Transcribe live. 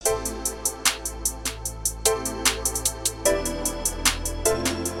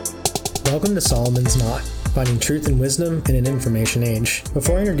Welcome to Solomon's Knot, finding truth and wisdom in an information age.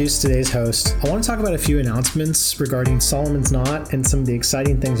 Before I introduce today's host, I want to talk about a few announcements regarding Solomon's Knot and some of the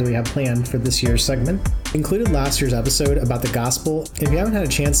exciting things that we have planned for this year's segment. We included last year's episode about the gospel, and if you haven't had a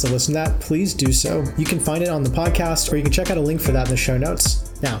chance to listen to that, please do so. You can find it on the podcast, or you can check out a link for that in the show notes.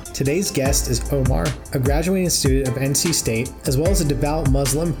 Now, today's guest is Omar, a graduating student of NC State, as well as a devout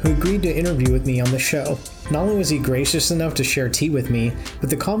Muslim who agreed to interview with me on the show. Not only was he gracious enough to share tea with me, but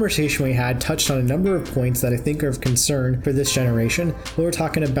the conversation we had touched on a number of points that I think are of concern for this generation. We were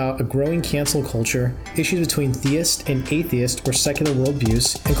talking about a growing cancel culture, issues between theist and atheist or secular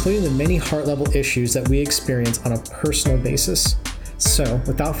worldviews, including the many heart-level issues that we experience on a personal basis. So,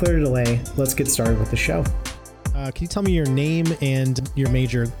 without further delay, let's get started with the show. Can you tell me your name and your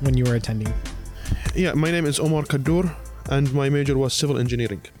major when you were attending? Yeah, my name is Omar Kaddour, and my major was civil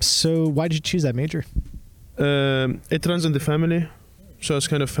engineering. So why did you choose that major? It runs in the family, so it's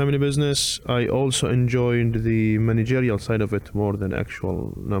kind of family business. I also enjoyed the managerial side of it more than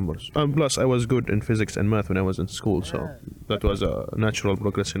actual numbers. Plus, I was good in physics and math when I was in school, so that was a natural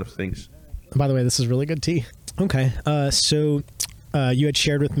progression of things. By the way, this is really good tea. Okay, so you had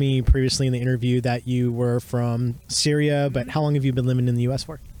shared with me previously in the interview that you were from Syria, but how long have you been living in the U.S.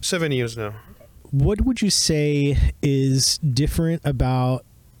 for? 7 years now. What would you say is different about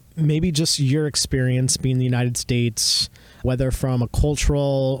maybe just your experience being in the United States, whether from a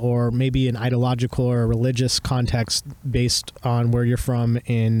cultural or maybe an ideological or religious context based on where you're from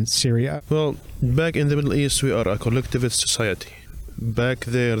in Syria? Well, back in the Middle East, we are a collectivist society. Back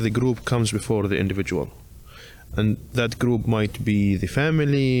there, the group comes before the individual. And that group might be the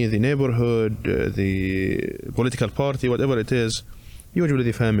family, the neighborhood, the political party, whatever it is, usually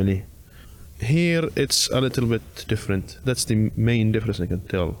the family. Here, it's a little bit different. That's the main difference I can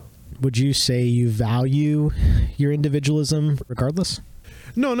tell. Would you say you value your individualism regardless?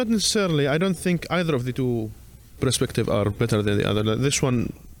 No, not necessarily. I don't think either of the two perspectives are better than the other. This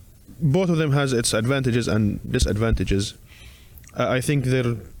one, both of them has its advantages and disadvantages. I think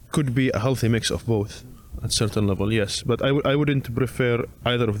there could be a healthy mix of both at a certain level, yes. But I wouldn't prefer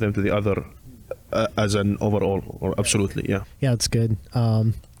either of them to the other as an overall, or absolutely, yeah. Yeah, that's good.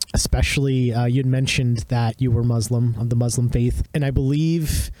 Especially, you'd mentioned that you were Muslim, of the Muslim faith, and I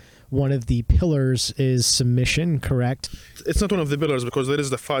believe one of the pillars is submission, correct? It's not one of the pillars because there is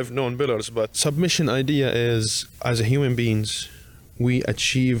the 5 known pillars, but submission idea is, as human beings, we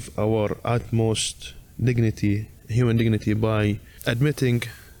achieve our utmost dignity, human dignity, by admitting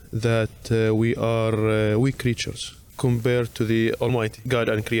that we are weak creatures compared to the Almighty God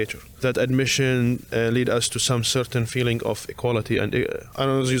and Creator. That admission lead us to some certain feeling of equality, and I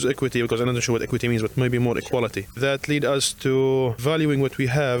don't use equity because I'm not sure what equity means, but maybe more equality. That lead us to valuing what we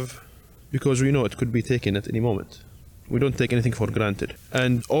have because we know it could be taken at any moment. We don't take anything for granted.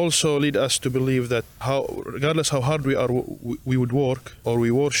 And also lead us to believe that regardless how hard we would work or we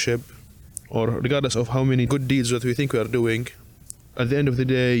worship, or regardless of how many good deeds that we think we are doing, at the end of the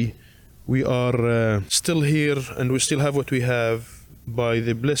day, we are still here and we still have what we have by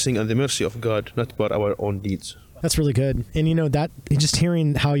the blessing and the mercy of God, not by our own deeds. That's really good. And you know, that just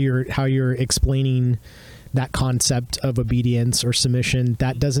hearing how you're explaining that concept of obedience or submission,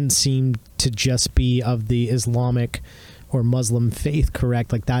 that doesn't seem to just be of the Islamic or Muslim faith,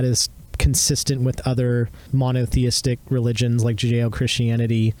 correct? Like that is consistent with other monotheistic religions like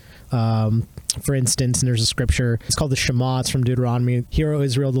Judeo-Christianity. For instance, and there's a scripture, it's called the Shema, it's from Deuteronomy. Hear, O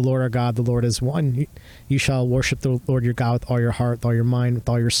Israel, the Lord our God, the Lord is one. You shall worship the Lord your God with all your heart, with all your mind, with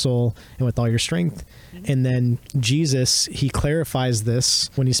all your soul, and with all your strength. And then Jesus, he clarifies this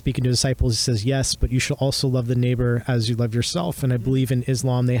when he's speaking to disciples. He says, yes, but you shall also love the neighbor as you love yourself. And I believe in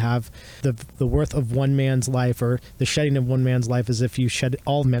Islam, they have the worth of one man's life, or the shedding of one man's life, as if you shed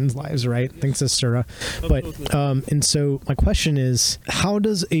all men's lives, right? Thanks to Surah. But, and so my question is, how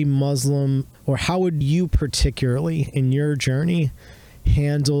does a Muslim, or how would you particularly in your journey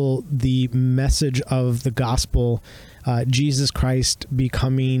handle the message of the gospel, Jesus Christ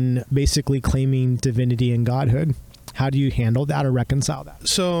basically claiming divinity and godhood? How do you handle that or reconcile that?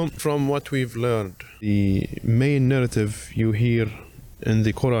 So from what we've learned, the main narrative you hear in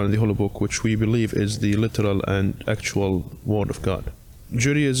the Quran, the Holy Book, which we believe is the literal and actual word of God.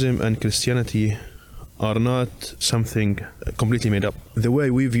 Judaism and Christianity are not something completely made up. The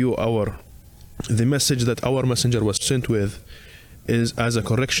way we view the message that our messenger was sent with is as a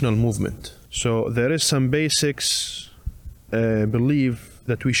correctional movement. So there is some basics belief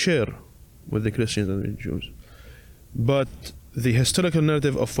that we share with the Christians and the Jews. But the historical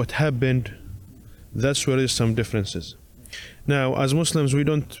narrative of what happened, that's where there's some differences. Now, as Muslims, we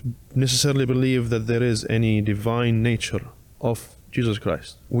don't necessarily believe that there is any divine nature of Jesus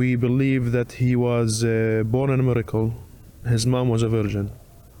Christ. We believe that he was born in a miracle. His mom was a virgin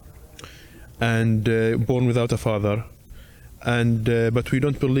and born without a father. And but we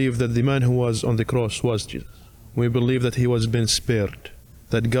don't believe that the man who was on the cross was Jesus. We believe that he was been spared,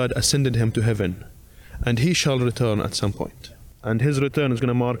 that God ascended him to heaven, and he shall return at some point. And his return is going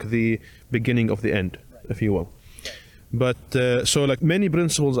to mark the beginning of the end, if you will. But so like many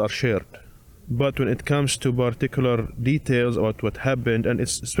principles are shared. But when it comes to particular details about what happened, and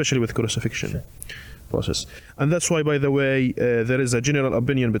it's especially with crucifixion process. And that's why, by the way, there is a general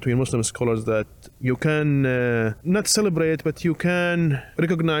opinion between Muslim scholars that you can not celebrate, but you can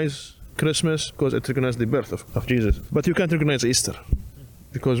recognize Christmas because it recognizes the birth of Jesus. But you can't recognize Easter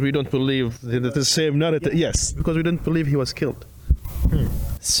because we don't believe that the same narrative. Yes, because we don't believe he was killed.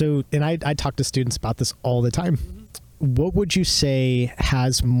 So, and I talk to students about this all the time. What would you say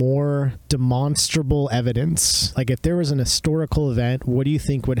has more demonstrable evidence? Like if there was an historical event, what do you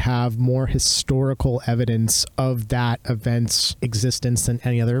think would have more historical evidence of that event's existence than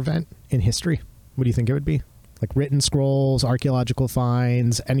any other event in history? What do you think it would be? Like written scrolls, archaeological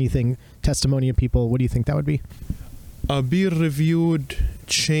finds, anything, testimony of people, what do you think that would be? A peer-reviewed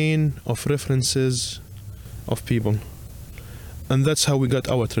chain of references of people. And that's how we got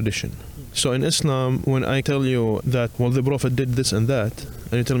our tradition. So in Islam, when I tell you that, well, the Prophet did this and that,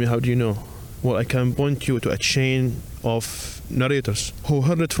 and you tell me, how do you know? Well, I can point you to a chain of narrators who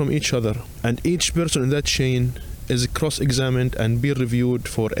heard it from each other. And each person in that chain is cross-examined and peer-reviewed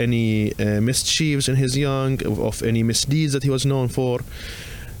for any mischiefs in his young, of any misdeeds that he was known for.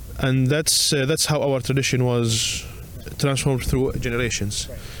 And that's how our tradition was transformed through generations.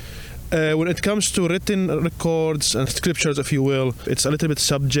 When it comes to written records and scriptures, if you will, it's a little bit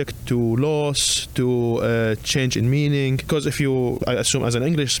subject to loss, to change in meaning. Because I assume as an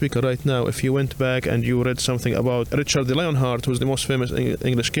English speaker right now, if you went back and you read something about Richard the Lionheart, who's the most famous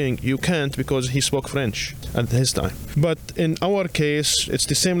English king, you can't because he spoke French at his time. But in our case, it's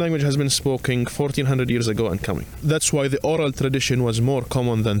the same language has been spoken 1400 years ago and coming. That's why the oral tradition was more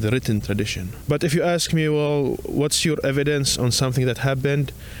common than the written tradition. But if you ask me, well, what's your evidence on something that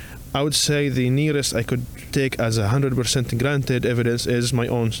happened? I would say the nearest I could take as 100% granted evidence is my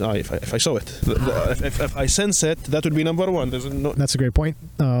own eye. If I saw it, if I sense it, that would be number one. That's a great point.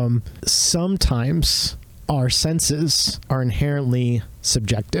 Sometimes our senses are inherently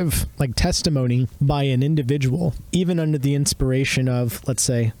subjective, like testimony by an individual, even under the inspiration of, let's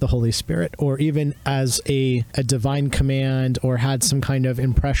say, the Holy Spirit, or even as a divine command, or had some kind of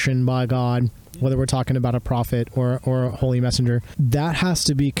impression by God, whether we're talking about a prophet or a holy messenger, that has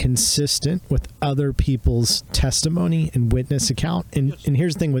to be consistent with other people's testimony and witness account. And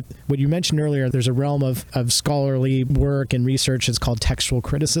here's the thing with what you mentioned earlier, there's a realm of scholarly work and research. It's called textual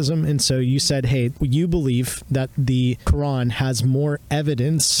criticism. And so you said, hey, you believe that the Quran has more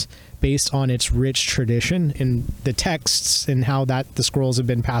evidence based on its rich tradition in the texts and how that the scrolls have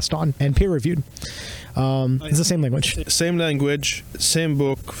been passed on and peer reviewed. It's the same language. Same language, same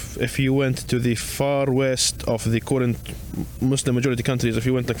book. If you went to the far west of the current Muslim majority countries, if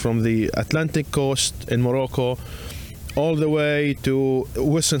you went like from the Atlantic coast in Morocco all the way to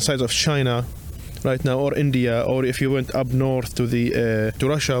western sides of China right now, or India, or if you went up north to to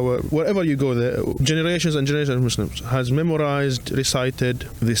Russia, wherever you go, there, generations and generations of Muslims has memorized, recited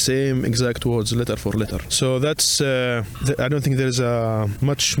the same exact words, letter for letter. So that's I don't think there's a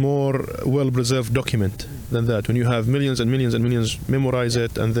much more well-preserved document than that. When you have millions and millions and millions memorize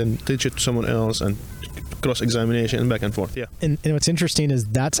it and then teach it to someone else and cross-examination and back and forth. Yeah. And what's interesting is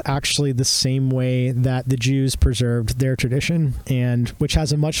that's actually the same way that the Jews preserved their tradition, and which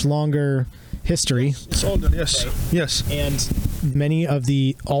has a much longer history. It's older, yes. Right? Yes. And many of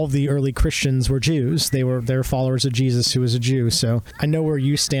all of the early Christians were Jews. They were followers of Jesus, who was a Jew. So I know where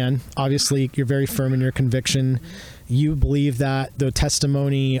you stand. Obviously, you're very firm in your conviction. You believe that the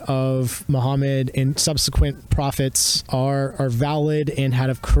testimony of Muhammad and subsequent prophets are valid and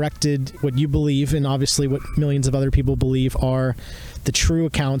have corrected what you believe, and obviously what millions of other people believe are the true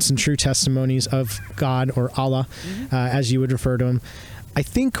accounts and true testimonies of God, or Allah, as you would refer to him. I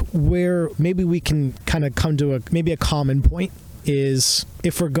think where maybe we can kind of come to a common point is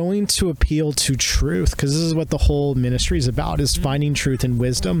if we're going to appeal to truth, because this is what the whole ministry is about, is finding truth and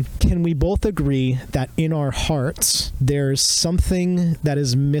wisdom. Can we both agree that in our hearts, there's something that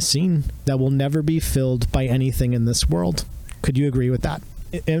is missing that will never be filled by anything in this world? Could you agree with that?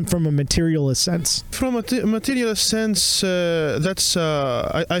 And from a materialist sense? From a materialist sense,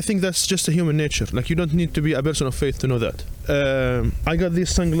 I think that's just a human nature. Like, you don't need to be a person of faith to know that. I got these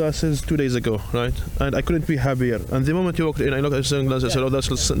sunglasses 2 days ago, right? And I couldn't be happier. And the moment you walked in, I looked at the sunglasses, I said, oh,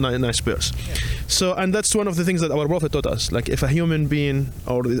 that's nice pairs. So, and that's one of the things that our Prophet taught us. Like, if a human being,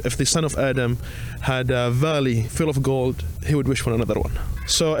 or if the son of Adam had a valley full of gold, he would wish for another one.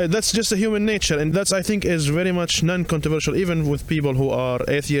 So that's just a human nature, and that's, I think, is very much non-controversial, even with people who are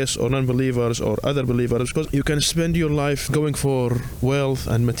atheists or non-believers or other believers, because you can spend your life going for wealth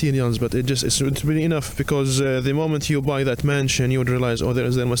and materials, but it's really enough, because the moment you buy that mansion, you would realize, oh,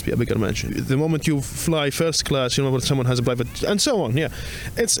 there must be a bigger mansion. The moment you fly first class, you know, someone has a private, and so on. Yeah,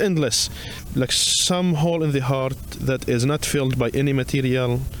 it's endless. Like some hole in the heart that is not filled by any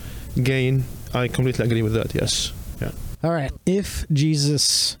material gain. I completely agree with that. Yes. Yeah. All right. If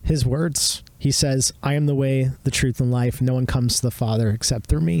Jesus, his words, he says, I am the way, the truth, and life. No one comes to the Father except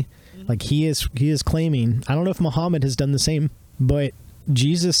through me. Like he is claiming, I don't know if Muhammad has done the same, but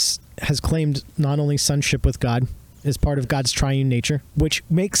Jesus has claimed not only sonship with God as part of God's triune nature, which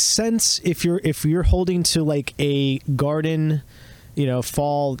makes sense if you're holding to like a garden,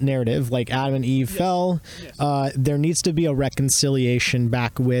 fall narrative, like Adam and Eve fell. There needs to be a reconciliation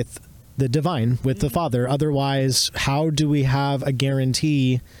back with the divine, with the Father. Otherwise, how do we have a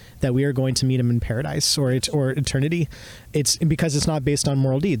guarantee that we are going to meet him in paradise or eternity? It's because it's not based on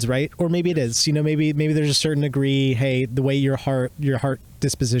moral deeds, right? Or maybe it is. Maybe there's a certain degree. Hey, the way your heart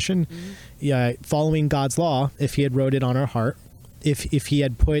disposition, following God's law. If He had wrote it on our heart, if He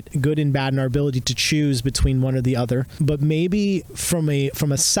had put good and bad in our ability to choose between one or the other. But maybe from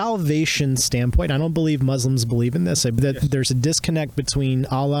a salvation standpoint, I don't believe Muslims believe in this. That there's a disconnect between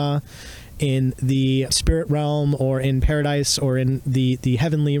Allah in the spirit realm or in paradise or in the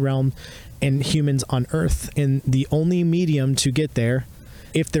heavenly realm and humans on earth. And the only medium to get there,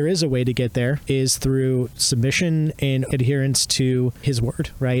 if there is a way to get there, is through submission and adherence to His word,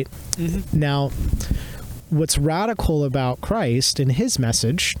 right? Mm-hmm. Now, what's radical about Christ and His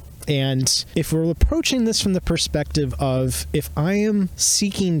message, and if we're approaching this from the perspective of, if I am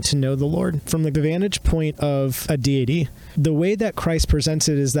seeking to know the Lord from the vantage point of a deity, the way that Christ presents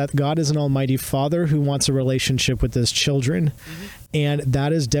it is that God is an almighty Father who wants a relationship with His children. Mm-hmm. And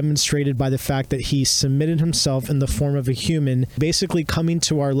that is demonstrated by the fact that He submitted Himself in the form of a human, basically coming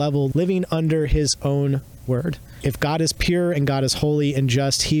to our level, living under His own word. If God is pure and God is holy and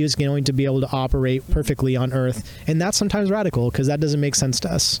just, He is going to be able to operate perfectly on earth. And that's sometimes radical because that doesn't make sense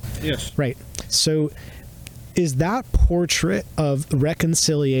to us. Yes. Right. So is that portrait of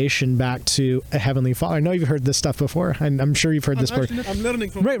reconciliation back to a heavenly Father? I know you've heard this stuff before, and I'm sure you've heard this before. I'm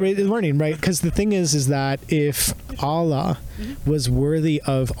learning from right, learning, right? Because the thing is that if Allah was worthy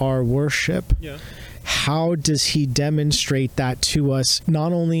of our worship, how does He demonstrate that to us,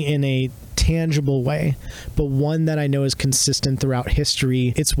 not only in a tangible way, but one that I know is consistent throughout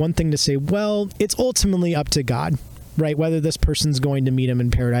history? It's one thing to say, well, it's ultimately up to God, right? Whether this person's going to meet Him in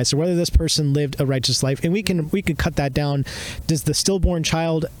paradise or whether this person lived a righteous life. And we could cut that down. Does the stillborn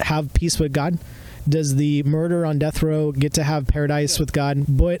child have peace with God? Does the murderer on death row get to have paradise with God?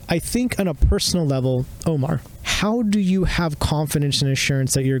 But I think on a personal level, Omar, how do you have confidence and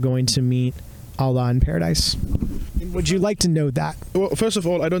assurance that you're going to meet Allah in paradise? Would you like to know that? Well, first of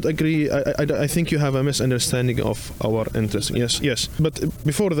all, I don't agree. I think you have a misunderstanding of our interest. Yes. But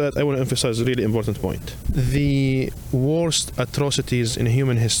before that, I want to emphasize a really important point. The worst atrocities in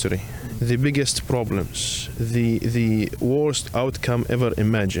human history, the biggest problems, the worst outcome ever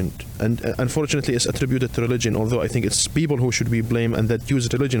imagined, and unfortunately it's attributed to religion, although I think it's people who should be blamed and that use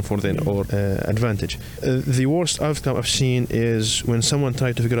religion for their advantage. The worst outcome I've seen is when someone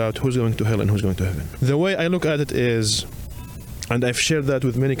tried to figure out who's going to hell and who's going to heaven. The way I look at it is, and I've shared that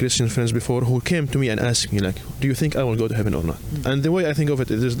with many Christian friends before who came to me and asked me, like, do you think I will go to heaven or not? And the way I think of it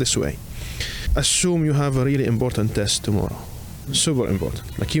is this way. Assume you have a really important test tomorrow. Super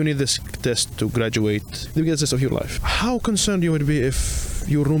important. Like, you need this test to graduate the biggest test of your life. How concerned you would be if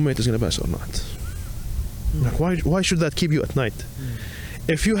your roommate is going to pass or not? Like, why should that keep you at night?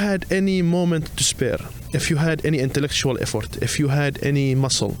 If you had any moment to spare, if you had any intellectual effort, if you had any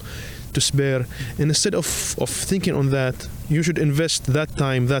muscle to spare, and instead of thinking on that, you should invest that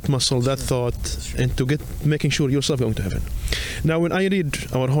time, that muscle, that thought into making sure yourself going to heaven. Now, when I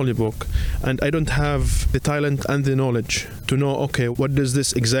read our holy book, and I don't have the talent and the knowledge to know, okay, what does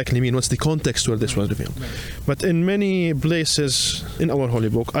this exactly mean? What's the context where this was revealed? But in many places in our holy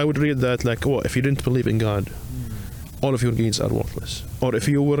book, I would read that like, oh, if you didn't believe in God, all of your deeds are worthless. Or if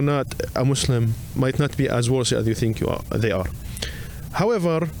you were not a Muslim, might not be as worthy as you think they are.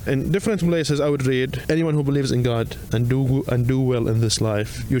 However, in different places I would read, anyone who believes in God and do well in this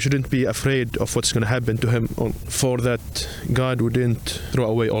life, you shouldn't be afraid of what's going to happen to him, or for that God wouldn't throw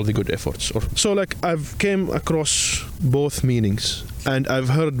away all the good efforts. So like I've came across both meanings, and I've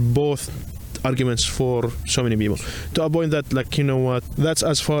heard both arguments for so many people, to a point that, like, you know what, that's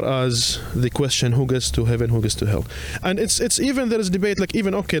as far as the question who gets to heaven, who gets to hell. And it's even, there is debate, like,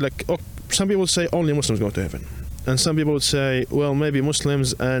 even, okay, like, some people say only Muslims go to heaven, and some people would say, well, maybe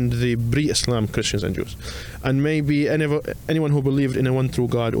Muslims and the pre-Islam Christians and Jews, and maybe anyone who believed in a one true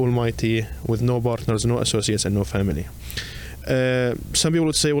God Almighty with no partners, no associates, and no family. Some people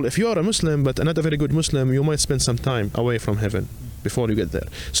would say, well, if you are a Muslim but not a very good Muslim, you might spend some time away from heaven before you get there.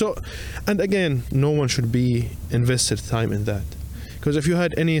 So, and again, no one should be invested time in that, because if you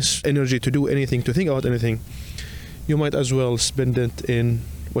had any energy to do anything, to think about anything, you might as well spend it in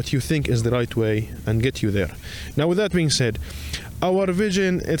what you think is the right way and get you there. Now, with that being said, our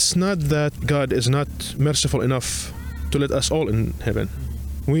vision, it's not that God is not merciful enough to let us all in heaven.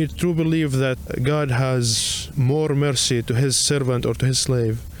 We truly believe that God has more mercy to his servant or to his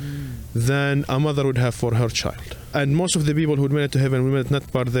slave than a mother would have for her child. And most of the people who made it to heaven, we made it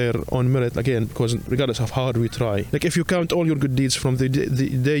not by their own merit, again, because regardless of how hard we try. Like, if you count all your good deeds from the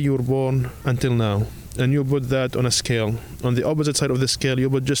day you were born until now, and you put that on a scale, on the opposite side of the scale, you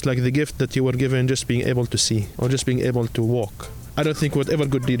put just like the gift that you were given, just being able to see or just being able to walk. I don't think whatever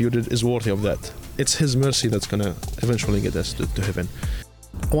good deed you did is worthy of that. It's his mercy that's going to eventually get us to heaven.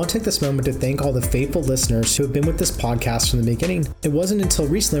 I want to take this moment to thank all the faithful listeners who have been with this podcast from the beginning. It wasn't until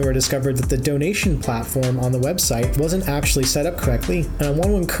recently where I discovered that the donation platform on the website wasn't actually set up correctly, and I want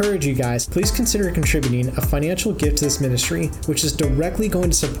to encourage you guys, please consider contributing a financial gift to this ministry, which is directly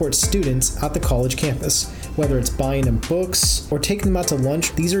going to support students at the college campus. Whether it's buying them books or taking them out to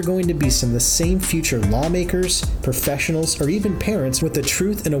lunch, these are going to be some of the same future lawmakers, professionals, or even parents with the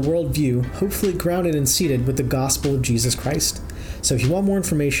truth and a worldview, hopefully grounded and seated with the gospel of Jesus Christ. So if you want more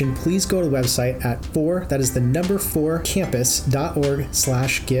information, please go to the website at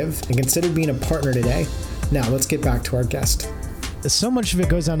 4campus.org/give and consider being a partner today. Now let's get back to our guest. So much of it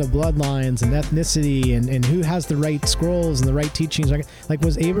goes down to bloodlines and ethnicity and who has the right scrolls and the right teachings. Like,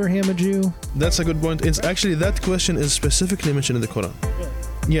 was Abraham a Jew? That's a good point. It's actually, that question is specifically mentioned in the Quran.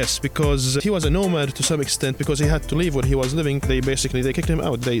 Yes, because he was a nomad to some extent, because he had to leave where he was living. They kicked him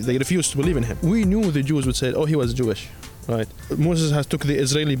out. They refused to believe in him. We knew the Jews would say, oh, he was Jewish, right? Moses has took the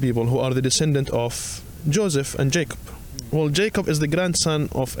Israeli people who are the descendant of Joseph and Jacob. Well, Jacob is the grandson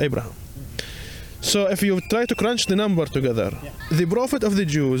of Abraham. So if you try to crunch the number together, the prophet of the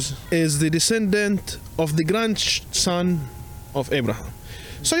Jews is the descendant of the grandson of Abraham.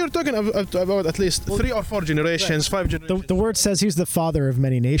 So you're talking about at least 3 or 4 generations, 5 generations. The word says he's the father of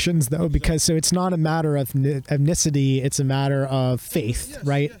many nations, though, because so it's not a matter of ethnicity, it's a matter of faith,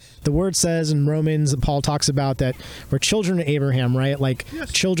 right? Yes. The word says in Romans, Paul talks about that we're children of Abraham, right? Like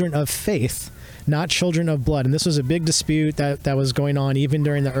children of faith, not children of blood. And this was a big dispute that was going on even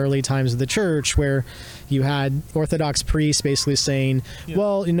during the early times of the church, where you had Orthodox priests basically saying,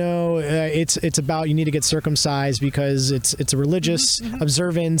 well, you know, it's about, you need to get circumcised because it's a religious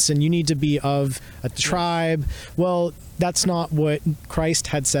observance and you need to be of a tribe. Well, that's not what Christ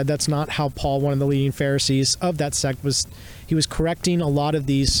had said. That's not how Paul, one of the leading Pharisees of that sect, was. He was correcting a lot of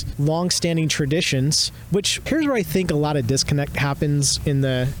these long-standing traditions, which here's where I think a lot of disconnect happens in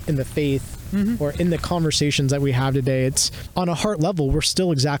the faith or in the conversations that we have today. It's on a heart level, we're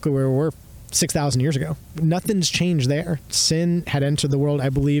still exactly where we were 6,000 years ago. Nothing's changed there. Sin had entered the world. I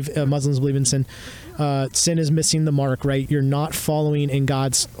believe Muslims believe in sin. Sin is missing the mark, right? You're not following in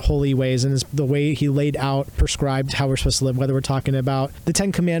God's holy ways and the way he laid out, prescribed how we're supposed to live, whether we're talking about the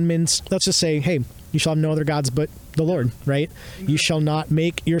 10 Commandments. Let's just say, hey, you shall have no other gods but the Lord, right? You shall not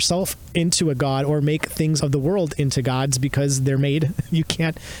make yourself into a god or make things of the world into gods because they're made. You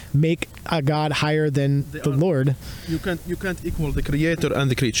can't make a god higher than the Lord. You can't equal the creator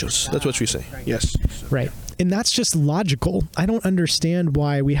and the creatures. That's what we say. Right. Yes. Right. And that's just logical. I don't understand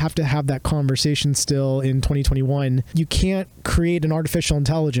why we have to have that conversation still in 2021. You can't create an artificial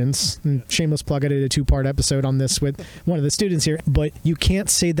intelligence, and shameless plug, I did a 2-part episode on this with one of the students here, but you can't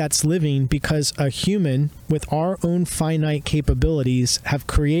say that's living because a human with our own finite capabilities have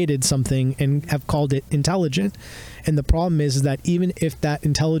created something and have called it intelligent. And the problem is that even if that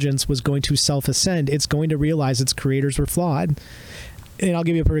intelligence was going to self-ascend, it's going to realize its creators were flawed. And I'll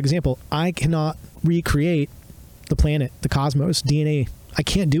give you a perfect example. I cannot recreate the planet, the cosmos, DNA. I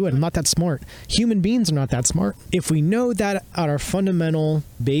can't do it. I'm not that smart. Human beings are not that smart. If we know that at our fundamental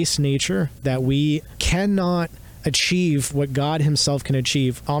base nature, that we cannot achieve what God himself can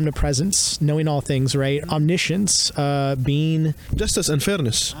achieve. Omnipresence, knowing all things, right? Omniscience, being... Justice and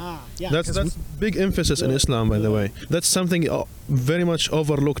fairness. Yeah, That's big emphasis in Islam, by the way. That's something very much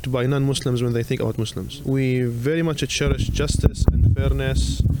overlooked by non-Muslims when they think about Muslims. We very much cherish justice and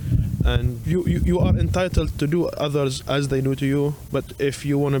fairness, and you are entitled to do others as they do to you, but if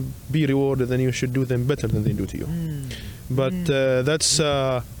you want to be rewarded, then you should do them better than they do to you. But that's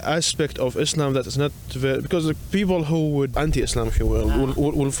aspect of Islam that is not very, because the people who would anti-Islam, if you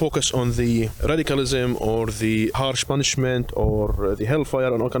will focus on the radicalism or the harsh punishment or the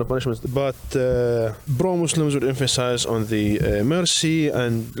hellfire and all kind of punishments. But pro-Muslims would emphasize on the mercy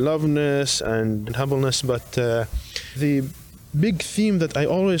and loveness and humbleness. But the big theme that I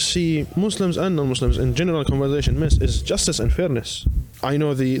always see Muslims and non-Muslims in general conversation miss is justice and fairness. I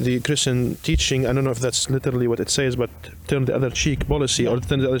know the Christian teaching, I don't know if that's literally what it says, but turn the other cheek policy or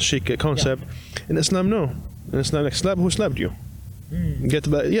turn the other cheek concept. In Islam, no. In Islam, like slap who slapped you. Get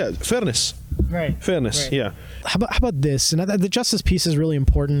back, fairness. Right. Fairness, Right. yeah. How about this? And the justice piece is really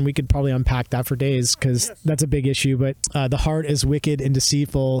important. We could probably unpack that for days because that's a big issue. But the heart is wicked and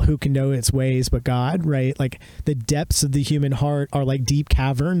deceitful. Who can know its ways but God, right? Like the depths of the human heart are like deep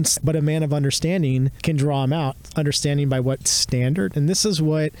caverns, but a man of understanding can draw them out. Understanding by what standard? And this is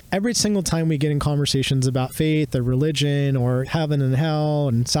what every single time we get in conversations about faith or religion or heaven and hell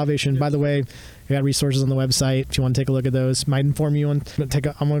and salvation, by the way, we got resources on the website if you want to take a look at those. Might inform you on.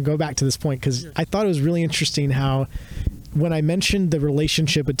 I'm going to go back to this point because I thought it was really interesting how when I mentioned the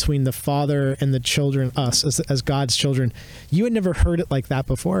relationship between the Father and the children, us as God's children, you had never heard it like that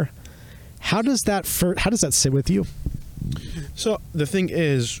before. How does that sit with you? So the thing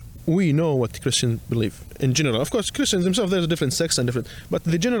is, we know what Christians believe in general. Of course, Christians themselves, there's a different sects and different, but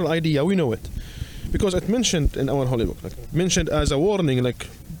the general idea, we know it because it mentioned in our holy book, like mentioned as a warning, like.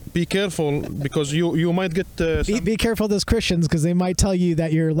 Be careful because you might get be careful of those Christians because they might tell you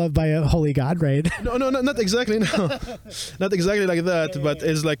that you're loved by a holy God, right? No, not exactly. No, not exactly like that. But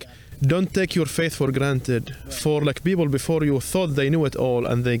it's like don't take your faith for granted. For like people before you thought they knew it all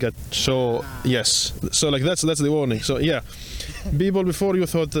and they got so yes. So like that's the warning. So yeah, people before you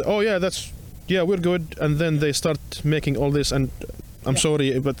thought that, we're good, and then they start making all this and I'm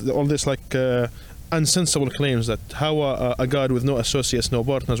sorry, but all this like. Unsensible claims that how a God with no associates, no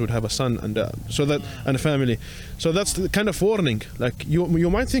partners would have a son and a family. So that's the kind of warning. Like you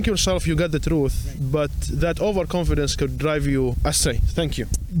might think yourself you got the truth, but that overconfidence could drive you astray. Thank you.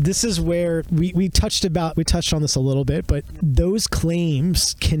 This is where we touched on this a little bit, but those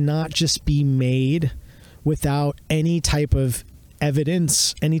claims cannot just be made without any type of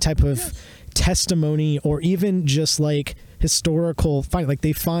evidence, any type of testimony, or even just like historical find. Like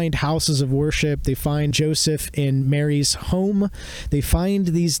they find houses of worship, they find Joseph in Mary's home, they find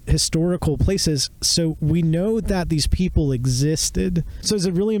these historical places, so we know that these people existed. So it's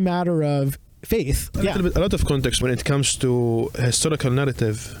really a matter of faith. A lot of context when it comes to historical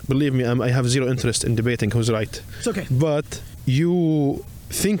narrative. Believe me, I have zero interest in debating who's right. It's okay. But you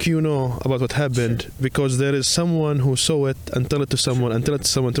think you know about what happened because there is someone who saw it and tell it to someone and tell it to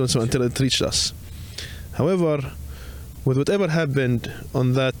someone until it reached us. However, with whatever happened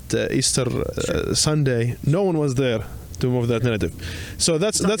on that Easter Sunday, no one was there to move that narrative. So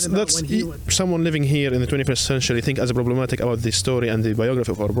that's someone living here in the 21st century think as problematic about the story and the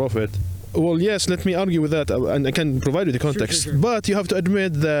biography of our prophet. Well, yes, let me argue with that, and I can provide you the context. Sure. But you have to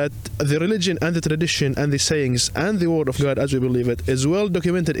admit that the religion and the tradition and the sayings and the word of God as we believe it is well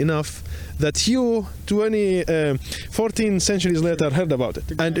documented enough that you 14 centuries later heard about it.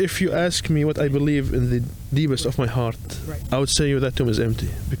 And if you ask me what I believe in the deepest of my heart, I would say that tomb is empty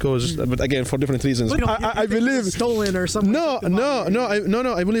because, but again, for different reasons. I believe stolen or something. No.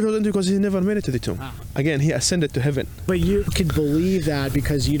 I believe it was empty because he never made it to the tomb. Again, he ascended to heaven. But you could believe that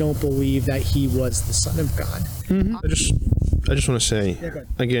because you don't believe that he was the Son of God. Mm-hmm. I just want to say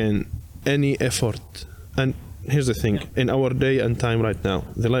again, any effort, and here's the thing: in our day and time right now,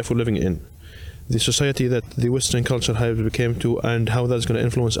 the life we're living in, the society that the Western culture has become to, and how that's going to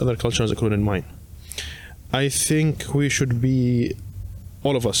influence other cultures, including mine. I think we should be,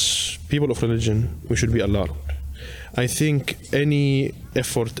 all of us, people of religion, we should be alarmed. I think any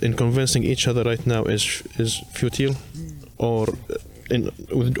effort in convincing each other right now is futile, or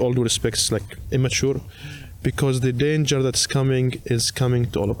with all due respects, like immature, because the danger that's coming is coming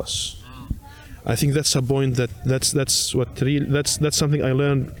to all of us. I think that's a point that's something I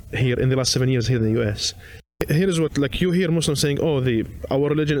learned here in the last 7 years here in the US. Here is what, like, you hear Muslims saying, our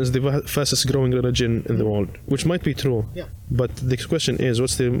religion is the fastest growing religion in the world, which might be true. Yeah. But the question is,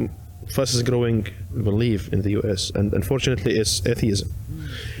 what's the fastest growing belief in the US? And unfortunately, it's atheism.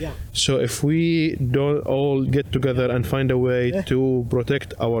 Yeah. So if we don't all get together and find a way to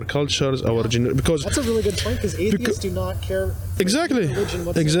protect our cultures, our because that's a really good point, because atheists do not care for exactly religion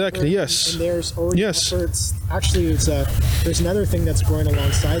whatsoever. Exactly, yes. And there's already Yes. efforts. Actually, there's another thing that's growing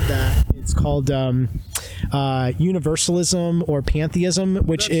alongside that. It's called universalism or pantheism,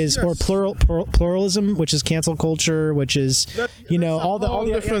 which is or pluralism, which is cancel culture, which is all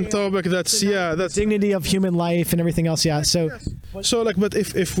the different topic. That's that's dignity of human life and everything else. Yeah. So like, but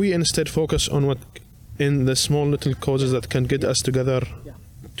if we instead focus on what in the small little causes that can get us together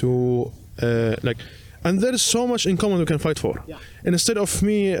to and there is so much in common we can fight for. Yeah. And instead of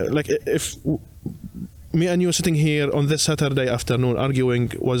me, like if me and you sitting here on this Saturday afternoon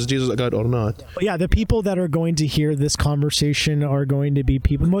arguing was Jesus a God or not. Yeah, the people that are going to hear this conversation are going to be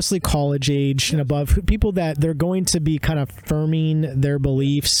people mostly college age and above, people that they're going to be kind of firming their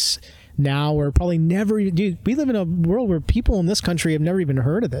beliefs now, or probably never. Dude, we live in a world where people in this country have never even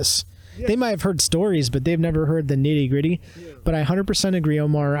heard of this. They might have heard stories, but they've never heard the nitty gritty. But I 100% agree,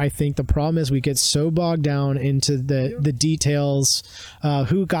 Omar. I think the problem is we get so bogged down into the details,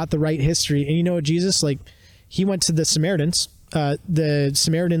 who got the right history. And Jesus, like, he went to the Samaritans. The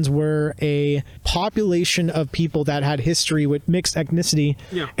Samaritans were a population of people that had history with mixed ethnicity.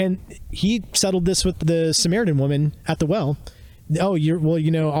 Yeah. And he settled this with the Samaritan woman at the well. Oh,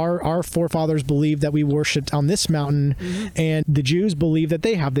 our forefathers believed that we worshipped on this mountain, and the Jews believe that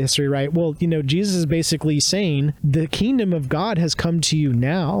they have the history right. Well, Jesus is basically saying the kingdom of God has come to you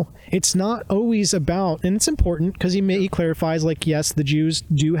now. It's not always about, and it's important because he clarifies, like, yes, the Jews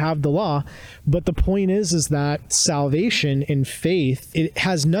do have the law, but the point is that salvation and faith, it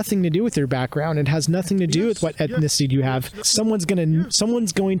has nothing to do with your background. It has nothing to do with what ethnicity you have. Someone's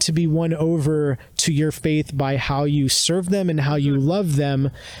going to be won over to your faith by how you serve them and how you love them.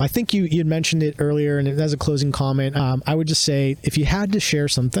 I think you had mentioned it earlier, and as a closing comment, I would just say, if you had to share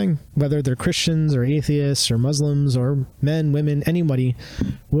something, whether they're Christians or atheists or Muslims or men, women, anybody,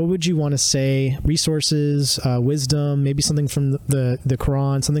 what would you want to say? Resources, wisdom, maybe something from the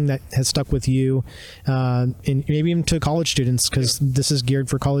Quran, something that has stuck with you, and maybe even to college students, because this is geared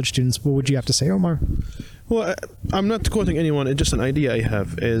for college students. What would you have to say, Omar? Well, I'm not quoting anyone. It's just an idea I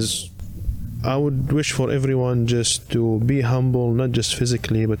have is I would wish for everyone just to be humble, not just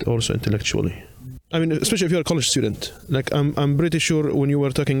physically, but also intellectually. I mean, especially if you're a college student. Like, I'm pretty sure when you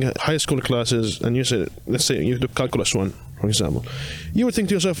were talking high school classes and you said, let's say you took Calculus 1, for example, you would think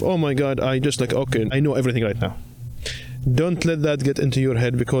to yourself, oh my God, I know everything right now. Don't let that get into your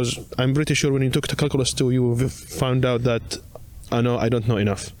head, because I'm pretty sure when you took Calculus 2, you found out that, I don't know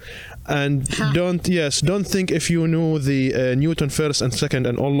enough. And don't think if you know the Newton first and second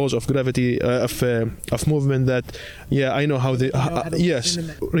and all laws of gravity of movement that I know how they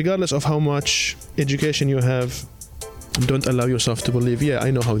regardless of how much education you have, don't allow yourself to believe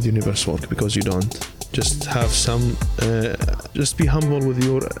I know how the universe works, because you don't. Just have some just be humble with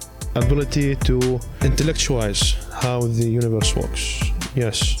your ability to intellectualize how the universe works.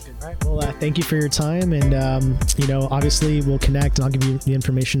 Yes. All right. Well, thank you for your time, and obviously we'll connect, and I'll give you the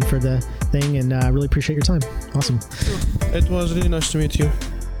information for the thing, and I really appreciate your time. Awesome. It was really nice to meet you.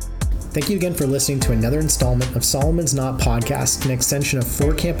 Thank you again for listening to another installment of Solomon's Knot Podcast, an extension of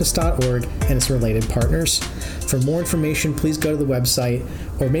 4campus.org and its related partners. For more information, please go to the website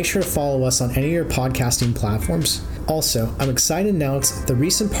or make sure to follow us on any of your podcasting platforms. Also, I'm excited to announce the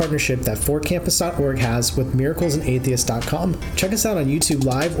recent partnership that 4campus.org has with miraclesandatheists.com. Check us out on YouTube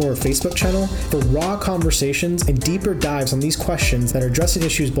Live or our Facebook channel for raw conversations and deeper dives on these questions that are addressing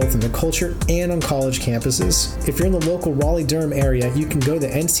issues both in the culture and on college campuses. If you're in the local Raleigh-Durham area, you can go to the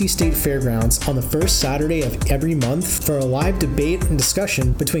NC State Fairgrounds on the first Saturday of every month for a live debate and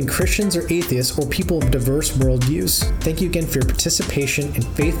discussion between Christians or atheists or people of diverse worldviews. Thank you again for your participation and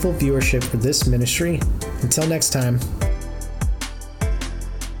faithful viewership for this ministry. Until next time.